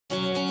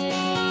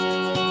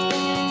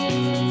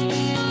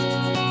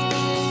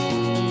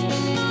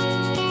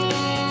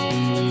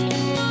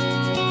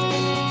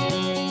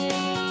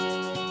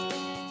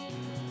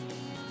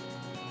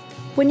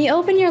When you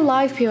open your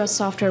LivePOS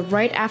software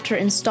right after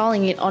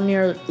installing it on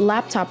your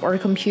laptop or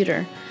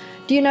computer,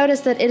 do you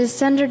notice that it is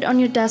centered on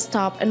your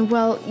desktop and,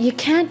 well, you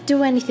can't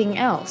do anything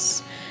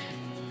else?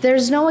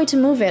 There's no way to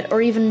move it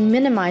or even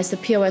minimize the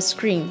POS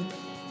screen.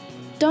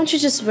 Don't you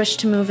just wish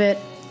to move it?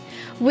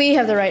 We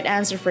have the right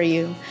answer for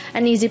you.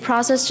 An easy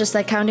process just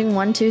like counting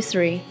 1, 2,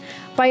 3.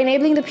 By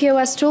enabling the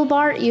POS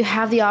toolbar, you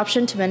have the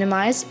option to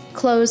minimize,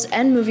 close,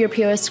 and move your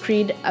POS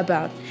screen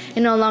about.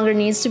 It no longer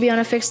needs to be on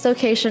a fixed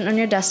location on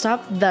your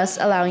desktop, thus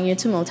allowing you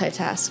to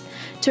multitask.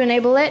 To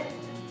enable it,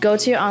 go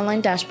to your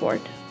online dashboard.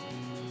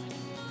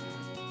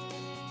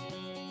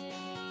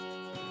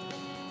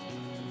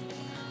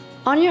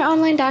 On your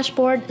online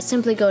dashboard,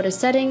 simply go to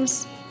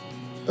Settings,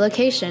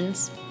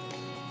 Locations,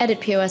 Edit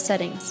POS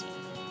Settings.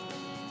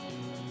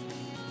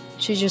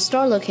 Choose your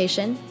store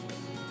location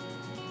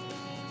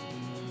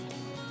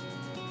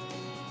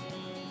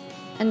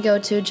and go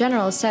to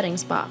General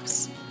Settings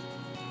box.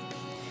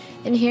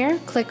 In here,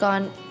 click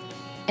on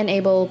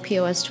Enable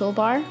POS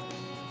Toolbar,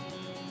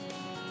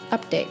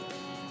 Update.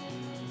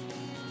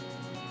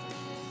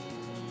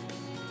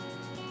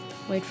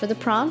 Wait for the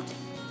prompt,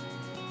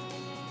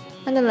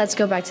 and then let's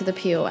go back to the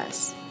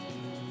POS.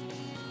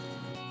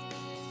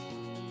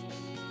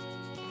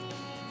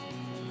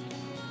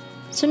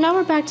 So now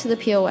we're back to the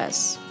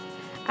POS.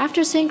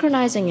 After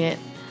synchronizing it,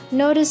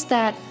 notice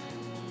that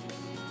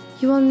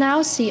you will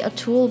now see a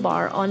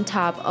toolbar on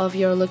top of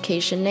your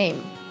location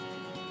name.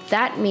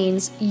 That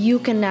means you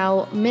can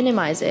now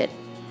minimize it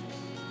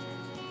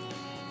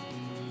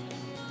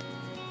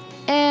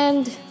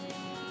and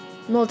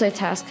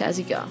multitask as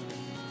you go.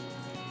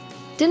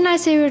 Didn't I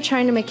say we were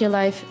trying to make your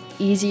life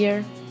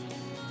easier?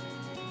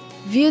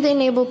 View the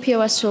Enable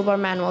POS Toolbar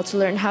manual to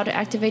learn how to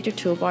activate your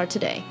toolbar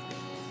today.